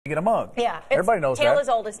get a mug. Yeah. Everybody knows tale that. as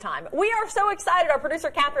old as time. We are so excited. Our producer,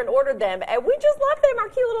 Catherine, ordered them, and we just love them. Our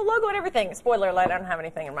cute little logo and everything. Spoiler alert, I don't have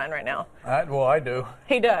anything in mind right now. Well, I do.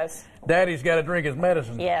 He does. Daddy's got to drink his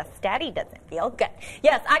medicine. Yes, Daddy doesn't feel good.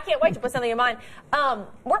 Yes, I can't wait to put something in mind.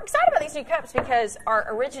 We're excited about these new cups because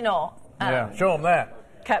our original show them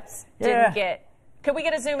that. Cups didn't get... Could we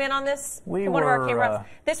get a zoom in on this? One of our cameras.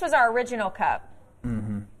 This was our original cup.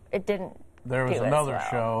 Mm-hmm. It didn't There was do another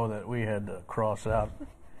as well. show that we had to cross out.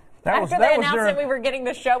 After they announced that we were getting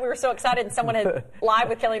the show, we were so excited, and someone had live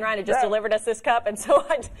with Kelly and Ryan had just delivered us this cup, and so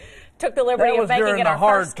I took the liberty of making it our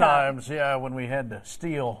first cup. That was during the hard times, when we had to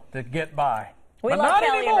steal to get by. We but love not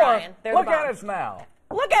Kelly anymore. and Ryan. They're Look the at bomb. us now.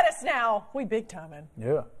 Look at us now. We big timing.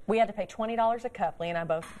 Yeah. We had to pay $20 a cup. Lee and I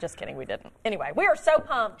both, just kidding, we didn't. Anyway, we are so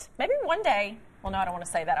pumped. Maybe one day, well, no, I don't want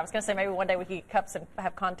to say that. I was going to say maybe one day we could get cups and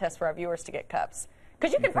have contests for our viewers to get cups.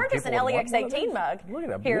 Because you can purchase an LEX18 mug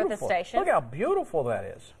here at the station. Look how beautiful that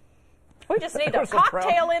is. We just need a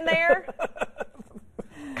cocktail in there.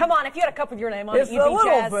 Come on, if you had a cup with your name on it, you'd be jazzed too. It's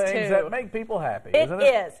the little things that make people happy, isn't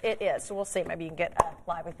it? It is. So we'll see. Maybe you can get a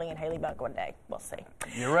Live with Lee and Hayley mug one day. We'll see.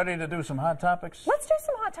 You ready to do some hot topics? Let's do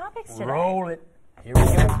some hot topics today. Roll it. Here we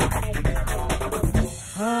go.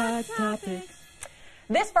 Hot topics.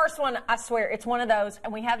 This first one, I swear, it's one of those,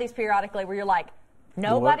 and we have these periodically where you're like,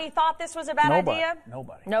 nobody thought this was a bad idea?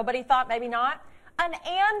 Nobody. Nobody thought maybe not? An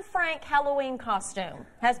Anne Frank Halloween costume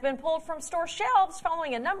has been pulled from store shelves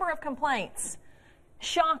following a number of complaints.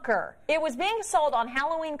 Shocker. It was being sold on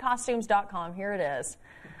HalloweenCostumes.com. Here it is.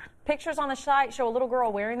 Pictures on the site show a little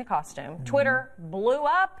girl wearing the costume. Mm-hmm. Twitter blew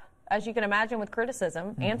up, as you can imagine, with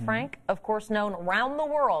criticism. Mm-hmm. Anne Frank, of course, known around the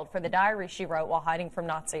world for the diary she wrote while hiding from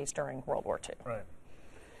Nazis during World War II. Right.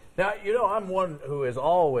 Now, I'm one who has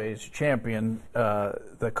always championed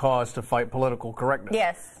the cause to fight political correctness.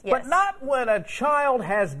 Yes. But not when a child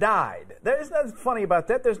has died. There's nothing funny about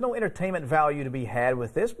that. There's no entertainment value to be had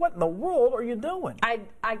with this. What in the world are you doing? I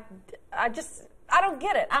don't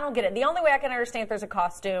get it. I don't get it. The only way I can understand if there's a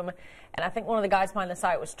costume, and I think one of the guys behind the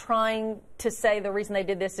site was trying to say the reason they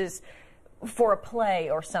did this is for a play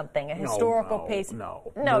or something, a historical piece.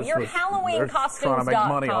 No, you're HalloweenCostumes.com. Trying to make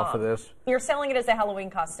money off of this. You're selling it as a Halloween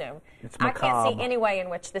costume. It's macabre. I can't see any way in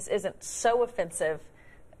which this isn't so offensive.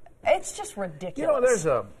 It's just ridiculous. There's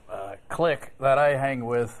a clique that I hang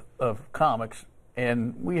with of comics,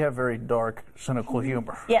 and we have very dark, cynical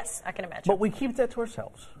humor. Yes, I can imagine. But we keep that to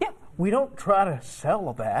ourselves. Yeah. We don't try to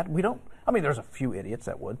sell that. We don't. I mean, there's a few idiots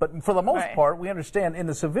that would, but for the most part, we understand in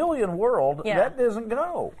the civilian world that doesn't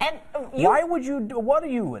go. And why would you do? What are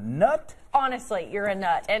you, a nut? Honestly, you're a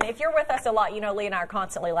nut. And if you're with us a lot, Lee and I are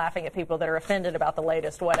constantly laughing at people that are offended about the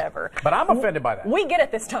latest whatever. But I'm offended by that. We get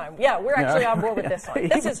it this time. Yeah, we're actually on board with this one.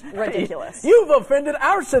 This is ridiculous. You've offended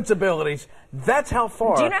our sensibilities. That's how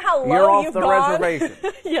far. Do you know how you're low off you've the gone? reservation.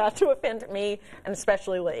 Yeah, to offend me and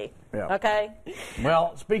especially Lee. Yeah. Okay?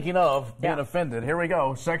 Well, speaking of being offended, here we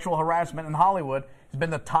go. Sexual harassment in Hollywood has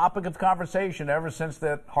been the topic of conversation ever since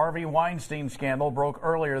that Harvey Weinstein scandal broke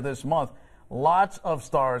earlier this month. Lots of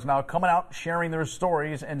stars now coming out, sharing their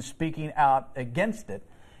stories, and speaking out against it.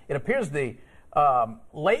 It appears the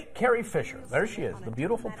late Carrie Fisher, there she is, the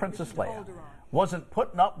beautiful Princess Leia, wasn't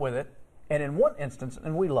putting up with it. And in one instance,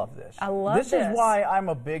 and we love this. I love this. This is why I'm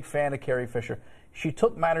a big fan of Carrie Fisher. She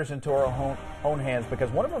took matters into her own hands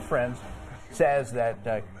because one of her friends says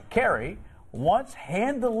that Carrie once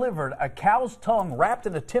hand-delivered a cow's tongue wrapped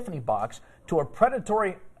in a Tiffany box to a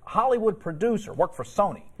predatory Hollywood producer, worked for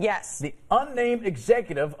Sony. Yes. The unnamed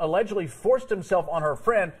executive allegedly forced himself on her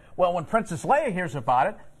friend. Well, when Princess Leia hears about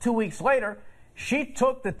it, 2 weeks later, she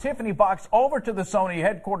took the Tiffany box over to the Sony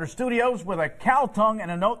headquarters studios with a cow tongue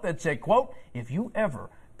and a note that said, quote, "If you ever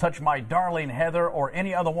touch my darling Heather or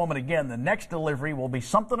any other woman again, the next delivery will be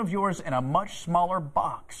something of yours in a much smaller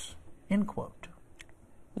box," end quote.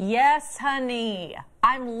 Yes, honey.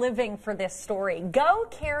 I'm living for this story. Go,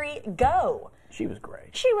 Carrie, go. She was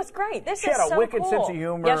great. She was great. She had a wicked sense of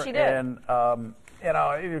humor. Yeah, she did. And,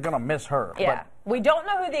 you're going to miss her. Yeah. We don't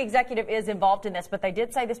know who the executive is involved in this, but they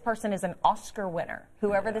did say this person is an Oscar winner,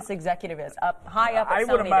 whoever this executive is, high up at Sony.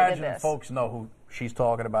 I would imagine folks know who she's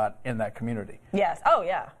talking about in that community. Yes. Oh,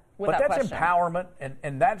 yeah. But that's empowerment,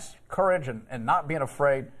 and that's courage and not being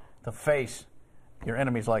afraid to face your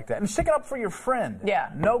enemies like that. And sticking up for your friend.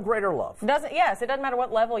 Yeah. No greater love. It doesn't matter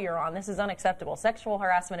what level you're on. This is unacceptable. Sexual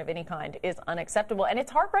harassment of any kind is unacceptable. And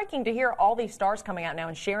it's heartbreaking to hear all these stars coming out now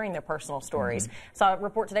and sharing their personal stories. Saw a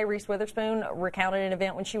report today, Reese Witherspoon recounted an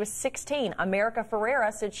event when she was 16. America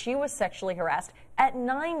Ferrera said she was sexually harassed at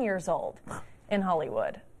 9 years old in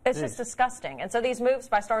Hollywood. It's just disgusting. And so these moves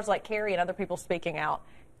by stars like Carrie and other people speaking out,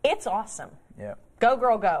 it's awesome. Yeah. Go,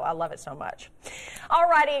 girl, go. I love it so much. All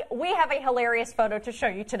righty, we have a hilarious photo to show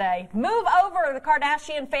you today. Move over, the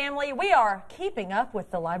Kardashian family. We are keeping up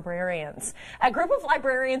with the librarians. A group of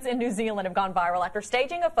librarians in New Zealand have gone viral after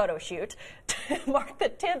staging a photo shoot to mark the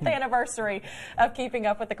 10th anniversary of Keeping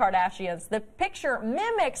Up with the Kardashians. The picture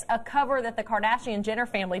mimics a cover that the Kardashian-Jenner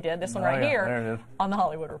family did, this one here, on The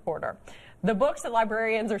Hollywood Reporter. The books that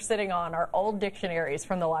librarians are sitting on are old dictionaries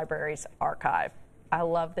from the library's archive. I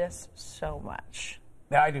love this so much.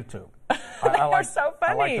 Yeah, I do too. They're so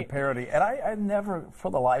funny. I like the parody. And I never, for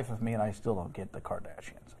the life of me, and I still don't get the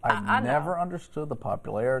Kardashians. I never understood the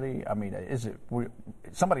popularity. I mean,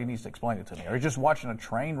 somebody needs to explain it to me. Are you just watching a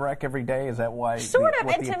train wreck every day? Is that why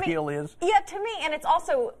what the appeal is? Yeah, to me, and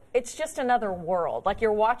it's just another world. Like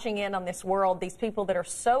you're watching in on this world, these people that are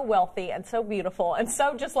so wealthy and so beautiful and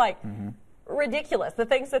so just like ridiculous. The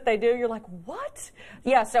things that they do, you're like, what?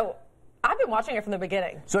 Yeah, so I've been watching it from the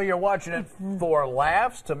beginning. So you're watching it for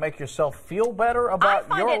laughs, to make yourself feel better about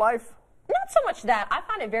your life? Not so much that. I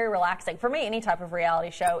find it very relaxing. For me, any type of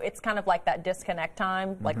reality show, it's kind of like that disconnect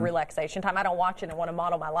time, like relaxation time. I don't watch it and want to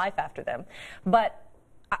model my life after them. But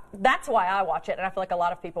that's why I watch it, and I feel like a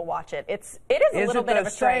lot of people watch it. It is a little bit of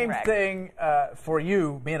a train wreck. Is it the same thing for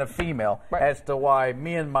you, being a female, as to why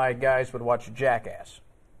me and my guys would watch Jackass?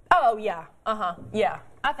 Oh, yeah. Yeah,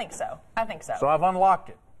 I think so. So I've unlocked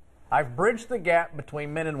it. I've bridged the gap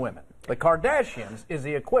between men and women. The Kardashians is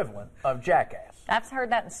the equivalent of Jackass. I've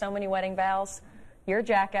heard that in so many wedding vows. You're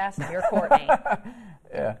Jackass and you're Courtney.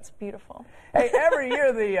 Yeah. It's beautiful. Hey, every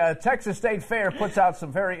year the Texas State Fair puts out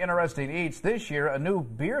some very interesting eats. This year, a new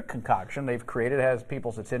beer concoction they've created has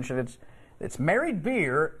people's attention. It's married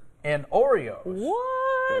beer and Oreos.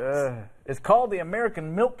 What? It's called the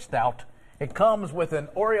American Milk Stout. It comes with an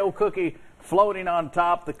Oreo cookie floating on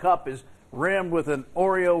top. The cup is rimmed with an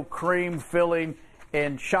Oreo cream filling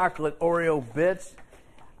and chocolate Oreo bits.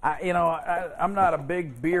 I'm not a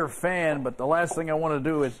big beer fan, but the last thing I want to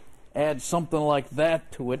do is add something like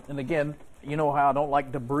that to it. And again, you know how I don't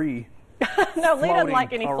like debris. No, Lee doesn't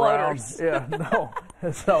like any floaters. Yeah, no.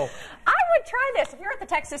 So I would try this if you're at the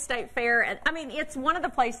Texas State Fair. And I mean, it's one of the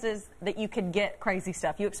places that you could get crazy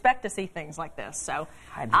stuff. You expect to see things like this, so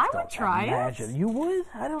I would try it. You would?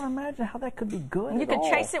 I don't imagine how that could be good. You could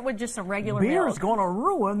chase it with just some regular beer milk. is going to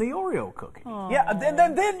ruin the Oreo cookie. Aww. Yeah,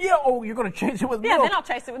 then you're going to chase it with milk. Yeah, then I'll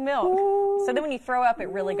chase it with milk. Ooh. So then when you throw up, it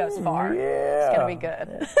really goes far. Yeah, it's going to be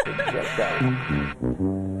good.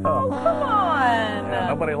 Oh, come on. Yeah,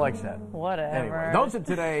 nobody likes that. Whatever. Anyway, those are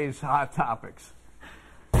today's hot topics.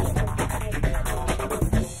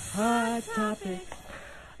 Hot topics.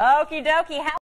 Okie dokie.